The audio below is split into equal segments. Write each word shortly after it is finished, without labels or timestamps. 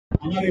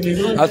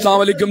अस्सलाम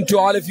वालेकुम to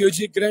all of you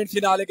ji. Grand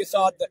finale के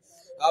साथ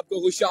आपको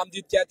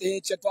खुशामदीद कहते हैं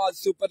चकवाल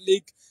सुपर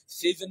लीग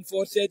सीजन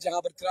 4 से,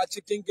 जहां पर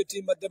कराची किंग की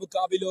टीम मध्य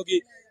मुकाबिल होगी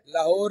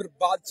लाहौर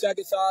बादशाह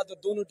के साथ। और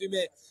दोनों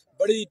टीमें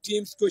बड़ी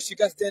टीम्स को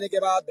शिकस्त देने के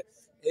बाद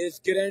इस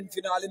ग्रैंड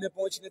फिनाले में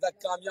पहुंचने तक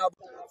कामयाब।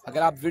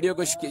 अगर आप वीडियो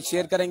को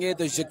शेयर करेंगे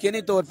तो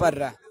यकीनी तौर पर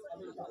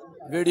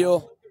वीडियो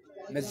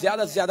में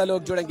ज्यादा से ज्यादा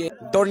लोग जुड़ेंगे।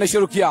 दौड़ने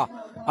शुरू किया,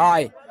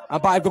 आए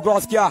अंपायर को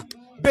क्रॉस किया,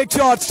 big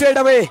shot straight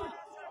away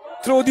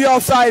through the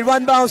offside,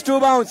 1 bounce, 2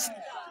 bounce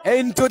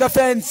into the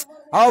fence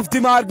of the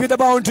mark with the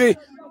boundary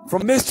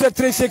from Mr.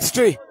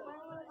 360.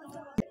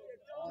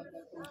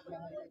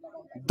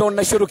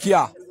 दौड़ना शुरू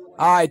किया,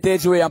 आए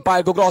तेज हुए,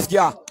 अंपायर को क्रॉस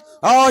किया,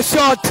 oh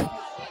shot,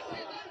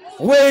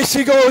 where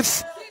she goes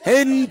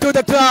into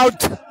the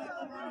crowd,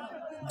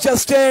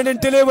 just stand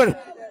and deliver.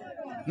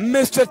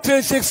 Mr.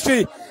 360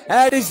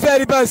 at his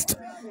very best,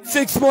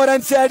 6 more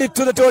runs added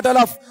to the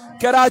total of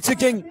Karachi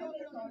King,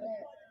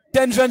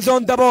 10 runs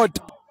on the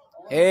board.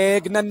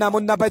 एक नन्ना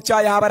मुन्ना बच्चा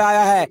यहाँ पर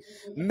आया है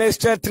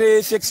mister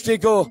 360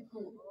 को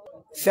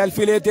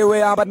selfie लेते हुए।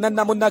 यहाँ पर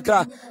नन्ना मुन्ना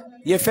का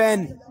ये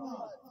फैन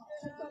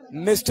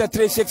मिस्टर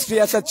 360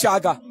 असद शाह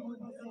का।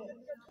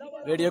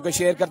 वीडियो को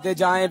शेयर करते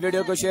जाएं,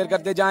 वीडियो को शेयर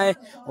करते जाएं,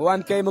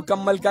 1K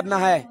मुकम्मल करना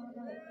है।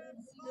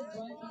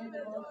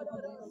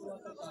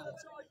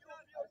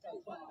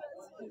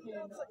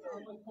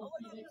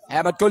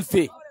 अहमद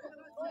कुल्फी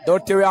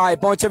दौड़ते हुए आए,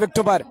 पहुंचे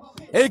विकेट पर,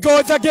 he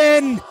goes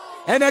again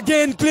and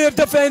again cleared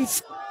the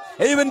fence.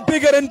 Even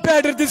bigger and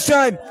better this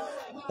time.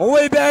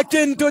 Way back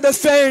into the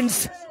stands.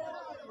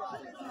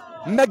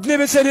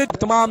 Magnificent hit.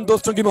 तमाम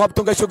दोस्तों की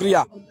मोहब्बतों का शुक्रिया।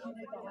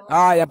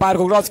 अंपायर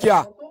को क्रॉस किया,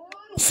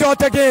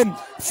 shot again,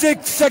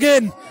 6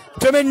 again.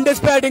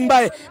 Tremendous batting by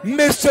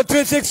Mr.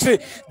 360,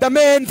 the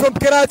man from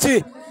Karachi,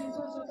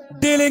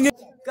 dealing in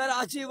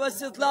Karachi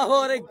versus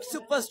Lahore, एक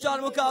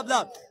superstar मुकाबला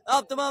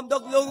आप तमाम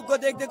लोगों को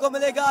देखने को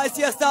मिलेगा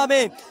आईसीएसआ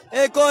में।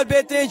 एक और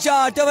बेहतरीन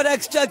shot over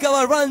extra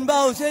cover, 1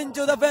 bounce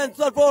into the fence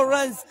for 4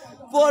 runs.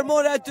 4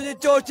 more add to the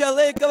total.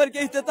 एक ओवर के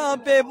इख्तिताम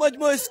पे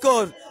मजमू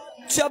स्कोर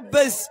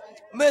 26।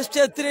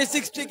 मिस्टर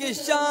 360 की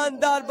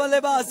शानदार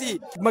बल्लेबाजी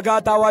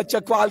मगाता हुआ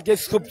चकवाल के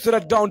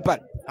खूबसूरत ग्राउंड पर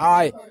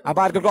आए,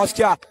 अंपायर को क्रॉस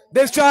किया,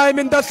 this time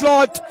in the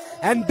slot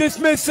and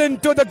dismiss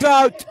into the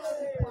crowd.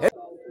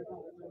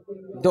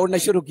 दौड़ना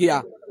शुरू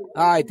किया,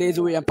 आए तेज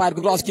हुए, अंपायर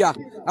को क्रॉस किया,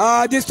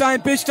 this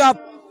time pitched up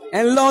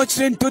and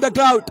launched into the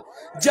crowd,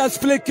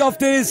 just flick of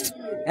the wrist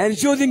and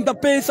using the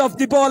pace of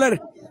the bowler.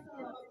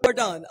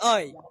 Button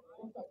I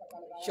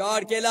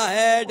shot खेला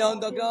है down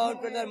the ground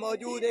पर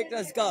मौजूद, एक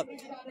रन का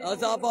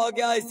इजाफा हो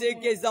गया। इस एक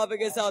के इजाफे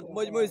के साथ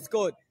मजमू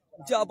स्कोर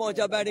जा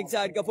पहुंचा बैटिंग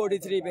साइड का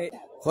 43 पे।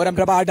 खुर्रम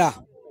रबाडा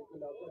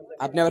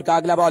अपने ओवर का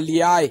अगला बॉल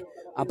लिया, आए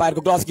अंपायर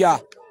को क्रॉस किया,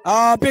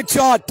 big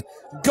shot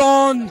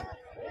gone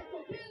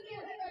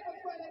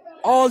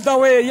all the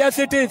way, yes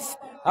it is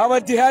over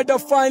the head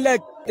of fine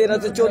leg.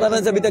 13 से 14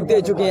 रन अभी तक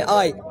दे चुके हैं।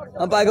 आए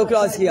अंपायर को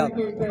क्रॉस किया,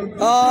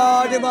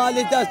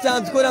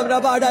 खुर्रम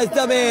रबाडा इस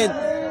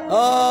जमीन,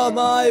 oh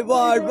my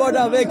word, what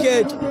a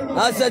wicket!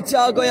 Asad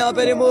Shah को यहाँ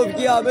पे रिमूव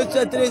किया,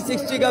 मिस्टर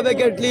 360 का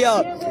विकेट लिया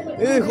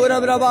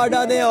खुर्रम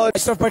रबाडा ने। और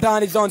Ashraf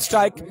Pathan is on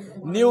strike,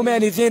 new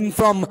man is in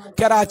from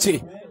Karachi,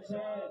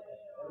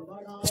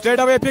 straight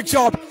away pick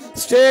shot,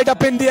 straight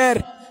up in the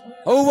air,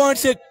 who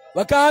wants it?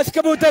 Waqas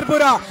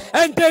Kabutarpura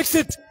and takes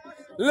it.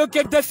 Look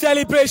at the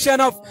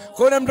celebration of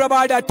Khurram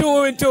Rabada, 2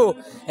 in 2.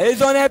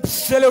 He's on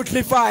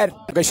absolutely fire.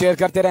 Share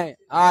करते रहे,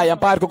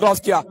 umpire को cross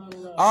किया,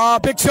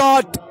 pick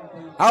shot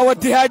over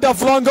the head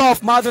of long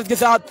off. माजरत के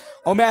साथ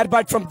Umar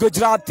Bhatt from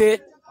Gujarat थे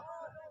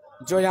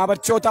जो यहाँ पर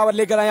चौथा ओवर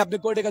लेकर आए अपने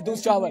कोटे का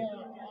दूसरा ओवर।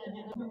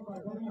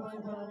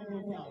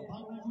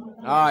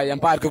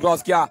 अंपायर को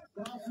क्रॉस किया,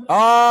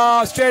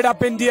 straight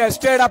up in the air,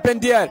 straight up in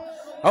the air,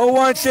 who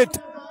wants it?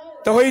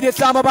 तौहीद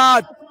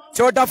इस्लामाबाद,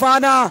 छोटा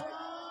फाना,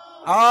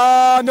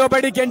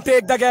 nobody can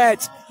take the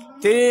catch.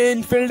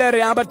 3 fielder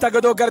यहाँ पर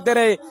तगदो करते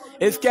रहे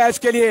इस कैच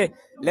के लिए,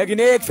 लेकिन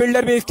एक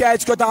फील्डर भी इस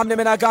कैच को थामने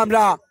में नाकाम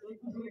रहा।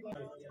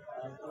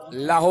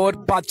 लाहौर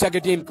बादशाह की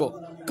टीम को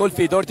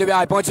कुल्फी दौड़ते हुए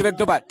आए, पहुंचे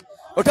विकेट पर,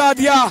 उठा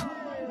दिया,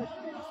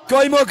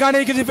 कोई मौका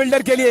नहीं किसी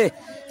फील्डर के लिए,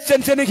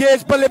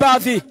 सनसनीखेज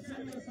बल्लेबाजी।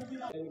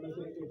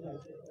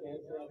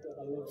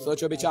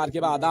 सोचो विचार के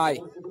बाद आए,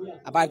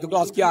 अंपायर को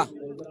क्रॉस किया,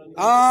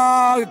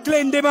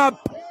 cleaned him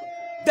up,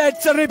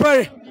 that's a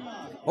ripper,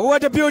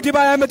 what a beauty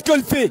bye Ahmad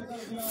kulfi,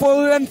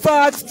 full and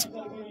fast,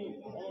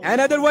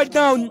 another one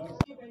down.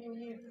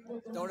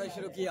 दौड़ना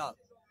शुरू किया,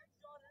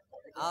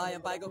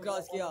 अंपायर को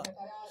क्रॉस किया,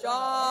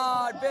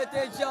 शॉट,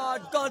 बेहतरीन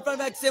shot, gone for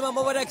maximum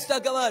over extra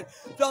cover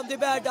from the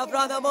bat of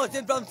Rana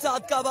Mohsin from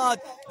Sadiqabad,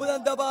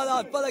 बुलंद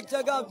बाला पलक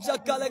जगह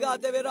छक्का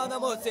लगाते हुए राना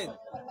मोहसिन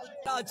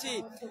कराची।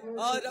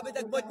 और अभी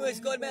तक मजमू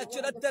स्कोर में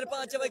 74,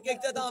 5 ओवर के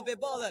इख्तिताम पे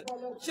bowler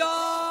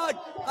shot,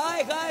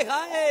 hi hi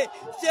hi,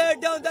 straight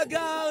down the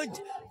ground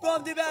from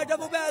the bat of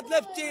Ubaid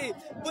lefty,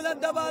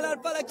 बुलंद बाला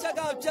पलक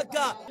जगह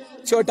छक्का।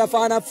 छोटा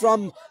फाना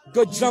फ्रॉम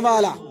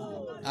gujranwala,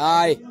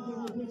 आए,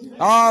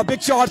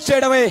 big shot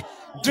straight away,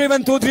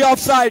 driven through the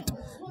offside,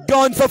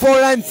 gone for 4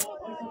 runs.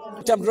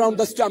 Jump around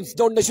the stumps,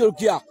 दौड़ने शुरू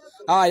किया,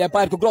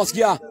 umpire को क्रॉस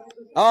किया,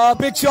 A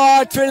big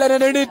shot, fielder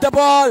underneath the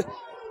ball.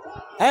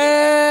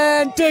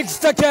 And takes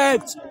the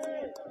catch.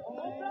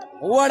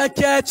 What a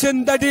catch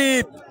in the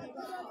deep.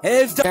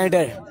 Here's the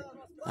defender.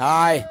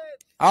 Aye.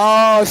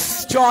 Oh,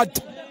 shot.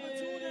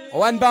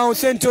 One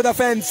bounce into the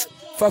fence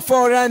for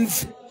 4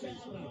 runs.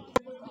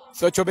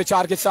 सोचो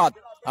विचार के साथ.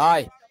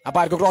 Aye.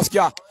 Umpire को cross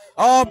किया.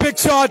 Oh, big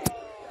shot.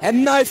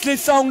 And nicely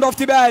sound off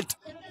the bat.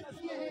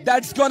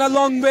 That's gone a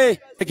long way.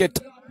 Cricket.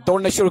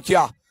 दौड़ना शुरू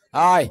किया.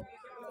 Aye.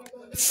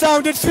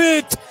 Sounded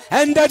sweet.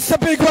 And that's a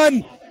big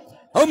one.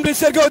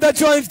 Umrisar Gouda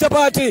joins the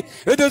party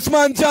with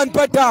Usman Jan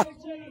Patta.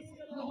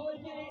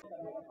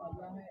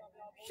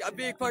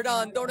 Shafique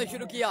Pathan दौड़ना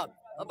शुरू किया.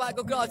 Umpire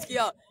को cross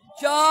किया.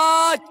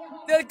 Shot.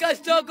 दिलकश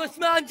stroke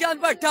Usman जान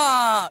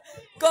भट्टा.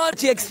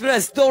 कराची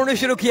एक्सप्रेस दौड़ना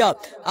शुरू किया.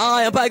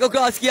 अंपायर को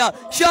क्रॉस किया.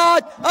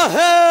 Shot.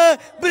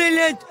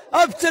 Brilliant.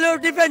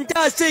 Absolutely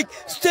fantastic.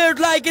 Straight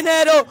like an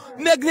arrow.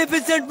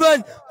 Magnificent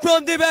one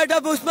from the bat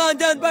of Usman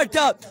Jan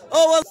Bhatta.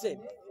 Over से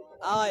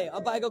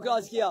अंपायर को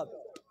क्रॉस किया.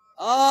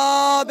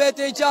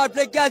 बेहतरीन शॉट.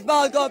 फ्लिक कैच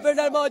बॉल को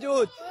फील्डर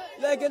मौजूद,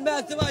 लेकिन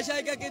मैच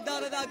तमाशाई का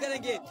किरदार अदा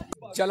करेंगे.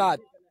 चला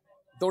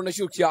दौड़ना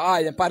शुरू किया.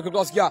 अंपायर को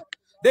क्रॉस किया.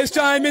 This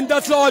time in the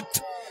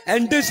slot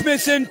and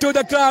dismiss into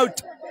the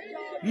crowd.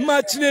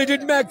 Much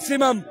needed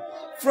maximum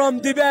from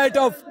the bat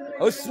of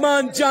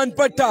Usman Jan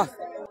Patta.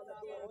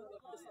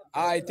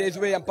 तेज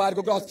हुए अंपायर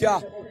को क्रॉस किया.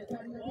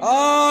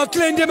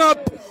 Cleaned him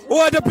up.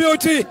 What a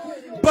beauty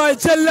by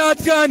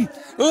Jallad Khan.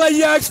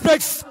 Laya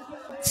expects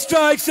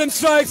strikes and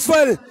strikes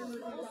well.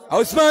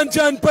 Usman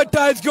Jan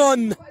Patta is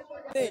gone.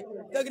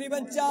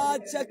 तकरीबन 4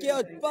 छक्के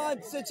और 5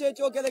 से 6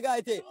 चौके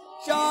लगाए थे.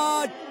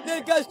 शॉट.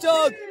 दिलकश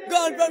stroke.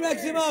 Gone for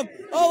maximum.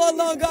 Over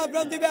long off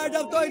from the bat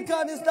of तोइन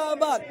Khan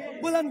Islamabad.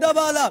 बुलंदा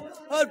वाला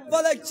और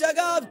पलक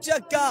चगाव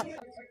चक्का.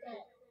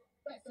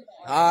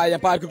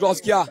 अंपायर को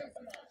क्रॉस किया.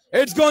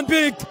 It's gone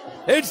big.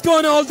 It's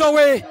gone all the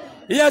way.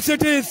 Yes,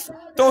 it is.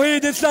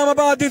 Tawheed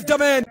Islamabad is the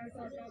man.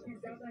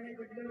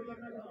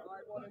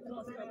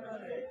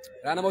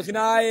 Rana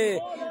Mosinai.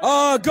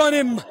 Got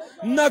him.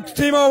 Knocked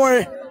him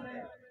over.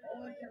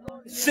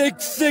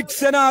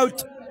 6 and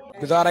out.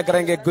 गुजारा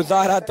करेंगे.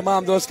 गुजारा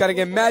तमाम दोस्त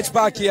करेंगे. मैच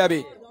बाकी है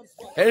अभी.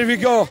 Here we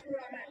go.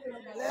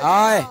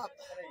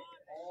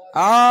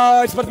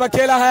 इस पर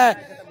खेला है.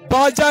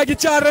 बॉल जाएगी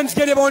 4 रन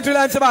के लिए बाउंड्री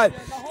लाइन से बाहर.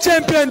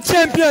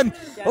 चैंपियन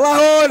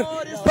लाहौर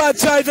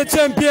बादशाह is a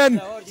champion.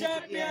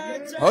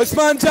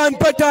 Usman Jan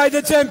Patta is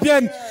a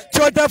champion.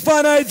 Chota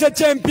Fana is a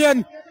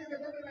champion.